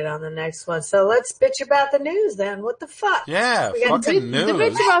investigate it on the next one. So let's bitch about the news then. What the fuck? Yeah, We got fucking news. The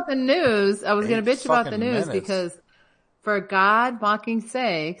bitch about the news, I was going to bitch about the fucking news minutes. because for God mocking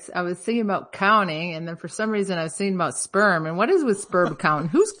sakes, I was thinking about counting, and then for some reason I was thinking about sperm. And what is with sperm counting?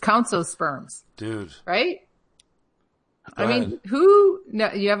 Who counts those sperms? Dude. Right? Go I mean, ahead.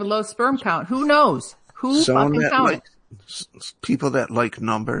 no, you have a low sperm count. Who knows? Who fucking counts it? People that like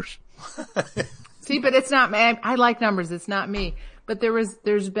numbers. See, but it's not me. I like numbers. It's not me. But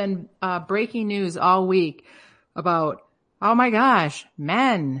there's been breaking news all week about, oh my gosh,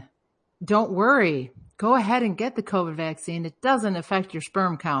 men, don't worry. Go ahead and get the COVID vaccine. It doesn't affect your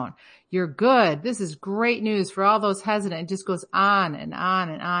sperm count. You're good. This is great news for all those hesitant. It just goes on and on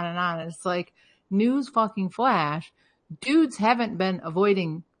and on and on. And it's like news fucking flash. Dudes haven't been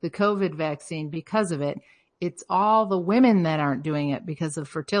avoiding the COVID vaccine because of it. It's all the women that aren't doing it because of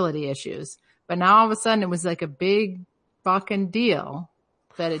fertility issues. But now all of a sudden it was like a big fucking deal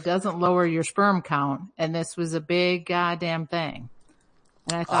that it doesn't lower your sperm count. And this was a big goddamn thing.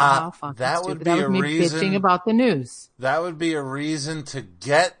 And I thought, oh, fuck, that that's would stupid. be That a was me reason- bitching about the news. That would be a reason to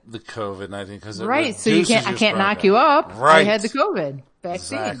get the COVID-19 because it Right. So reduces I your can't sperm knock count. you up. Right. I had the COVID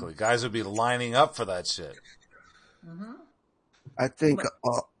vaccine. Exactly. Guys would be lining up for that shit. I think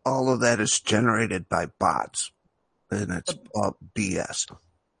all of that is generated by bots, and it's all BS.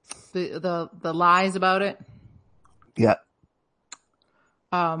 The lies about it. Yeah.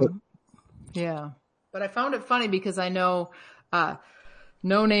 Yeah. But I found it funny because I know,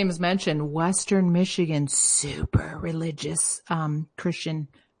 no names mentioned, Western Michigan, super religious, Christian,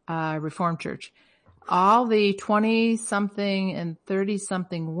 Reformed Church. All the 20-something and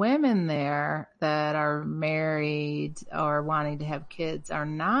 30-something women there that are married or wanting to have kids are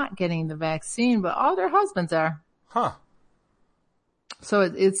not getting the vaccine, but all their husbands are. Huh. So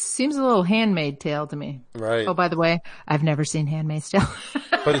it seems a little Handmaid's Tale to me. Right. Oh, by the way, I've never seen Handmaid's Tale.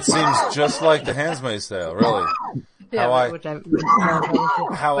 But it seems just like the Handmaid's Tale, really. Yeah, How I- which I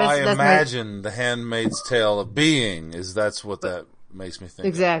How imagine the Handmaid's Tale being is that's what that makes me think.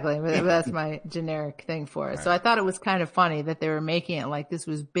 Exactly. But that's my generic thing for it. So I thought it was kind of funny that they were making it like this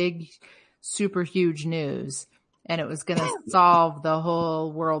was big, super huge news and it was going to solve the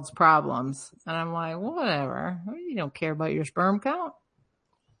whole world's problems. And I'm like, whatever. You don't care about your sperm count?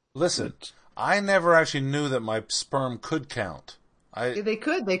 Listen, I never actually knew that my sperm could count. They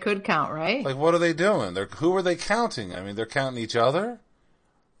could count, right? Like, what are they doing? Who are they counting? I mean, they're counting each other?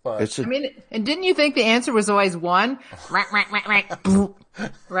 But I mean, and didn't you think the answer was always one?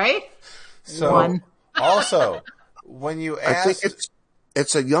 Right? so, One. also, when you I ask, think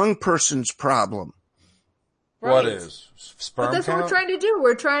it's a young person's problem. what Right. is sperm But that's count? what we're trying to do.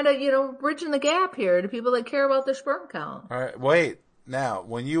 We're trying to, bridging the gap here to people that care about their sperm count. All right, wait. Now,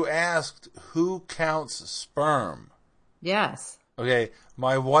 when you asked who counts sperm, Yes. okay,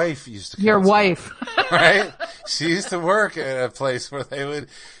 my wife used to count Your sperm. wife. Right? She used to work at a place where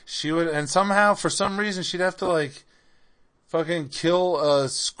she would, and somehow, for some reason, she'd have to like fucking kill a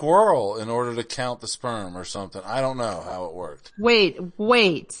squirrel in order to count the sperm or something. I don't know how it worked. Wait.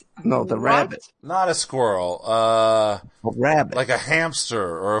 No, the What? rabbit. Not a squirrel, A rabbit. like a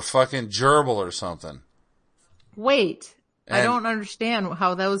hamster or a fucking gerbil or something. Wait. I And- don't understand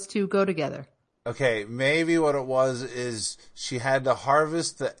how those two go together. Okay, maybe what it was is she had to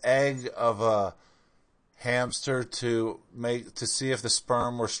harvest the egg of a hamster to see if the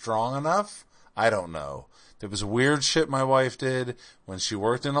sperm were strong enough. I don't know. There was weird shit my wife did when she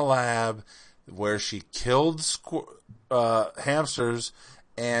worked in a lab where she killed hamsters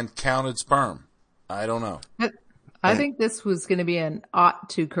and counted sperm. I don't know. I think this was going to be an ought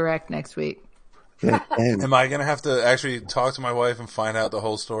to correct next week. and Am I going to have to actually talk to my wife and find out the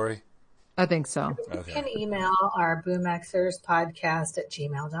whole story? I think so. You can email our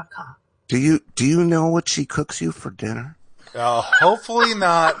boomxerspodcast@gmail.com. Do you know what she cooks you for dinner? Hopefully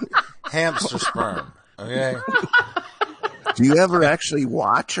not hamster sperm. Okay. Do you ever actually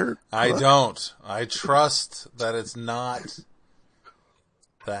watch her? I don't. I trust that it's not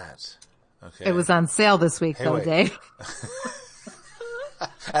that. Okay. It was on sale this week, though, wait. Dave.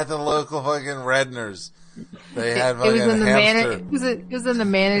 At the local fucking Redner's. They had It fucking was in the hamster. it was in the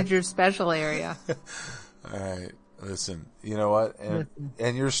manager's special area. All right. Listen, you know what? And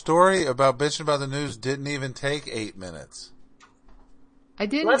your story about bitching about the news didn't even take 8 minutes. I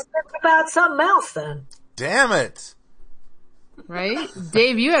didn't. Let's talk about something else then. Damn it. Right?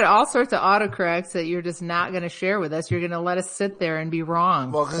 Dave, you had all sorts of autocorrects that you're just not going to share with us. You're going to let us sit there and be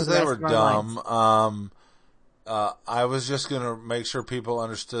wrong. Well, because they were dumb. I was just going to make sure people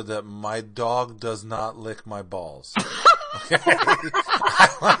understood that my dog does not lick my balls. Okay?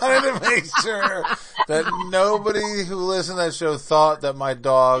 I wanted to make sure that nobody who listened to that show thought that my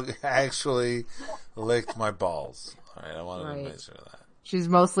dog actually licked my balls. All right, I wanted to make sure of that. She's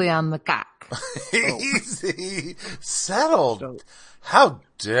mostly on the cock. Easy. Settled. How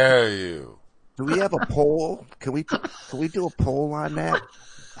dare you? Do we have a poll? Can we do a poll on that?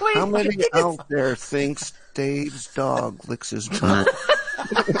 Wait, How many out there thinks Dave's dog licks his butt?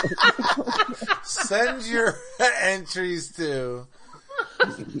 Send your entries to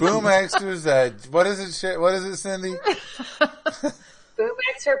BoomXers what is it? What is it, Cindy?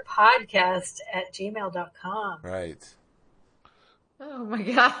 boomxerpodcast@gmail.com. Right. Oh my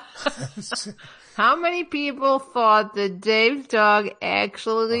God. How many people thought that Dave's dog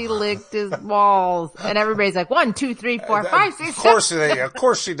actually licked his balls? And everybody's like, 1, 2, 3, 4, 5, 6, 7. Of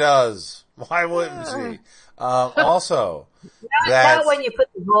course she does. Why wouldn't she? Also, Not when you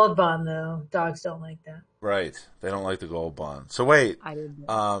put the gold bond, though. Dogs don't like that. Right. They don't like the gold bond. So wait, I didn't.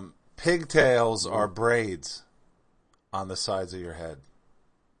 pigtails are braids on the sides of your head.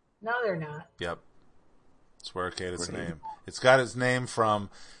 No, they're not. Yep. That's where it got its name. It's got its name from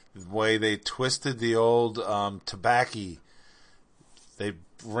the way they twisted the old tobacco. They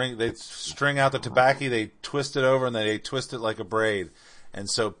string out the tobacco, they twist it over, and they twist it like a braid. And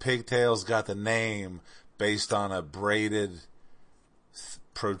so pigtails got the name based on a braided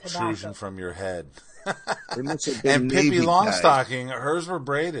protrusion from your head. And Pippi Longstocking, hers were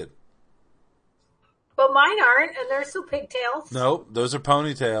braided. But mine aren't, and they're still pigtails. Nope, those are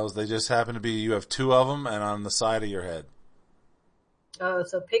ponytails. They just happen to be, you have 2 of them and on the side of your head. Oh,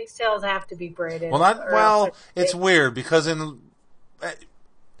 so pigtails have to be braided. It's weird because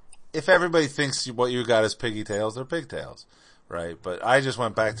if everybody thinks what you got is piggy tails, they're pigtails, right? But I just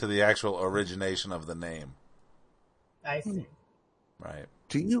went back to the actual origination of the name. I see. Right.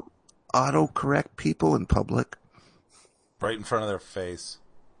 Do you autocorrect people in public? Right in front of their face.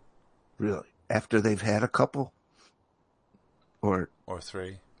 Really? After they've had a couple? Or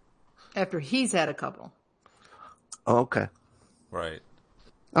 3. After he's had a couple. Oh, okay. Right.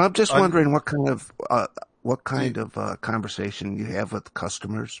 I'm just wondering what kind of conversation you have with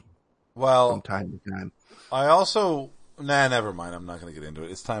customers. Well, from time to time. I also never mind. I'm not going to get into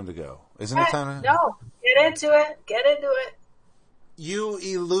it. It's time to go. Isn't it time to? No, get into it. Get into it. You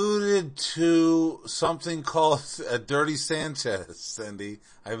alluded to something called a Dirty Sanchez, Cindy,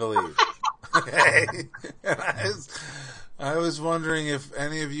 I believe. Okay. I was wondering if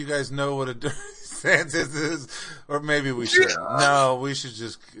any of you guys know what a Dirty Sanchez is, or maybe we should. No, we should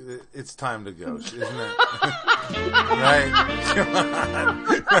just. It's time to go, isn't it? Right? Come on.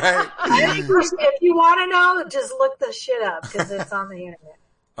 Right? If you want to know, just look the shit up because it's on the internet.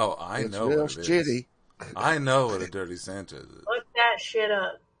 Oh, I know real what it shitty. is. I know what a Dirty Sanchez is. Look that shit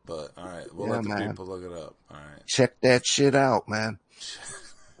up. But all right, we'll let the people look it up. All right. Check that shit out, man.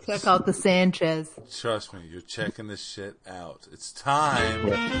 Check out the Sanchez. Trust me, you're checking this shit out. It's time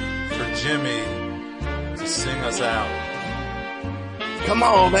for Jimmy to sing us out. Come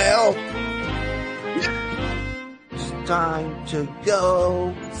on, Mel. It's time to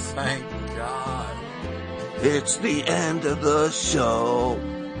go. Thank God. It's the end of the show.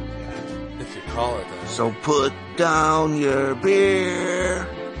 If you call it that. So put down your beer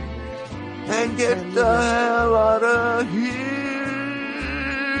and get the hell out of here.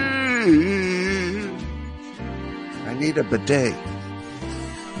 I need a bidet.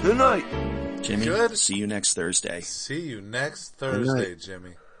 Good night. Jimmy, Good. See you next Thursday. See you next Thursday,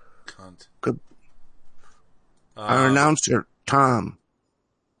 Jimmy. Cunt. Good. Our announcer, Tom.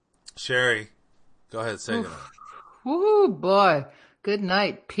 Sherry, go ahead, say goodnight. Woo, boy. Good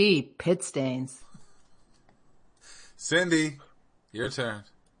night, P. Pit stains. Cindy, your turn.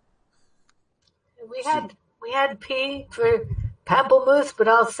 We had P for Pamplemousse, but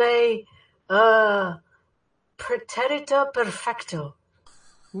I'll say Preterita perfecto.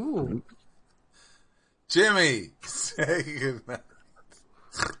 Ooh. Jimmy, say goodnight.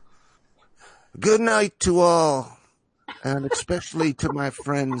 Good night to all, and especially to my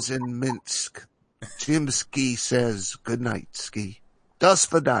friends in Minsk. Jim Ski says good night, Ski. Do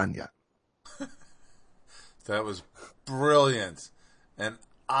svidaniya. That was brilliant. And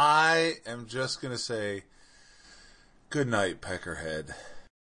I am just going to say good night, Peckerhead.